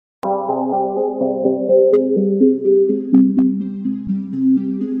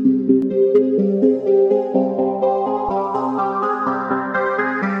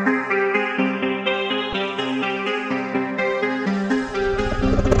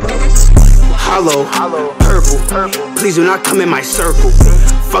Hollow, purple, please do not come in my circle.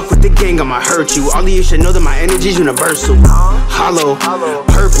 Fuck with the gang, I'ma hurt you. All of you should know that my energy's universal. Hollow,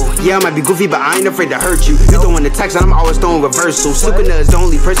 purple, yeah, I might be goofy, but I ain't afraid to hurt you. You throwing attacks and I'm always throwing reversal. Sukuna is the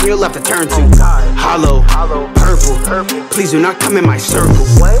only person you'll have to turn to. Hollow, purple, please do not come in my circle.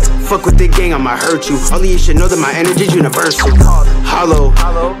 Fuck with the gang, I'ma hurt you. All of you should know that my energy's universal. Hollow,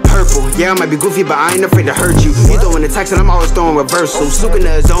 purple, yeah, I might be goofy, but I ain't afraid to hurt you. You throwing attacks and I'm always throwing reversal.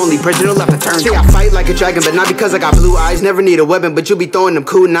 Sukuna is the only person you'll have to turn to. See, I fight like a dragon, but not because I got blue eyes. Never need a weapon, but you'll be throwing them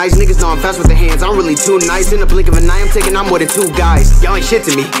cool knives. Niggas know I'm fast with the hands, I'm really too nice. In the blink of an eye, I'm taking on more than 2 guys. Y'all ain't shit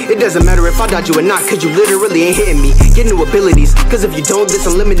to me, it doesn't matter if I dodge you or not, cause you literally ain't hitting me. Get new abilities, cause if you don't, this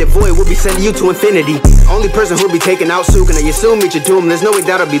unlimited void will be sending you to infinity. Only person who'll be taking out Sukuna, you soon meet your doom. There's no way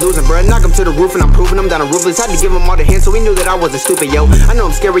that I'll be losing, bruh. Knock him to the roof and I'm proving him down a ruthless. Had to give him all the hands so he knew that I wasn't stupid, yo. I know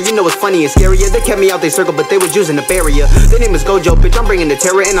I'm scary, you know it's funny and scarier. They kept me out their circle, but they was using the barrier. Their name is Gojo, bitch, I'm bringing the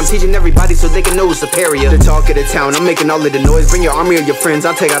terror, and I'm teaching everybody so they can know who's superior. The talk of the town, I'm making all of the noise. Bring your army or your friends,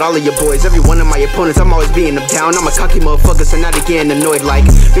 I'll take out all of your boys. Every one of my opponents, I'm always beating them down. I'm a cocky motherfucker, so now they getting annoyed like,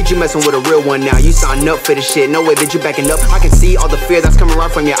 bitch, you messing with a real one now. You sign up for this shit, no way that you backing up. I can see all the fear that's coming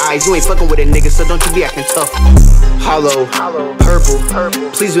right from your eyes. You ain't fucking with a nigga, so don't you be acting tough. Hollow, purple,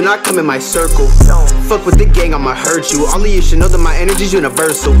 please do not come in my circle. Fuck with the gang, I'ma hurt you. All of you should know that my energy's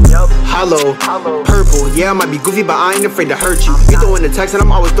universal. Hollow, purple, yeah, I might be goofy, but I ain't afraid to hurt you. You throwing attacks and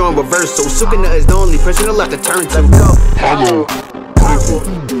I'm always throwing reversal. Sukuna is the only person you'll have to turn to. Hollow, purple,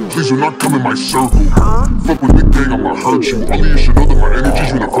 please do not come in my circle. Fuck with the gang, I'ma hurt you. All of you should know that my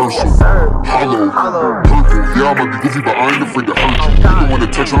energy's universal. Hollow, purple, yeah, I might be goofy, but I ain't afraid to hurt you. You throwing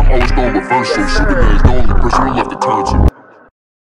attacks and I'm always throwing reversal. Sukuna is the only person you'll have to turn to.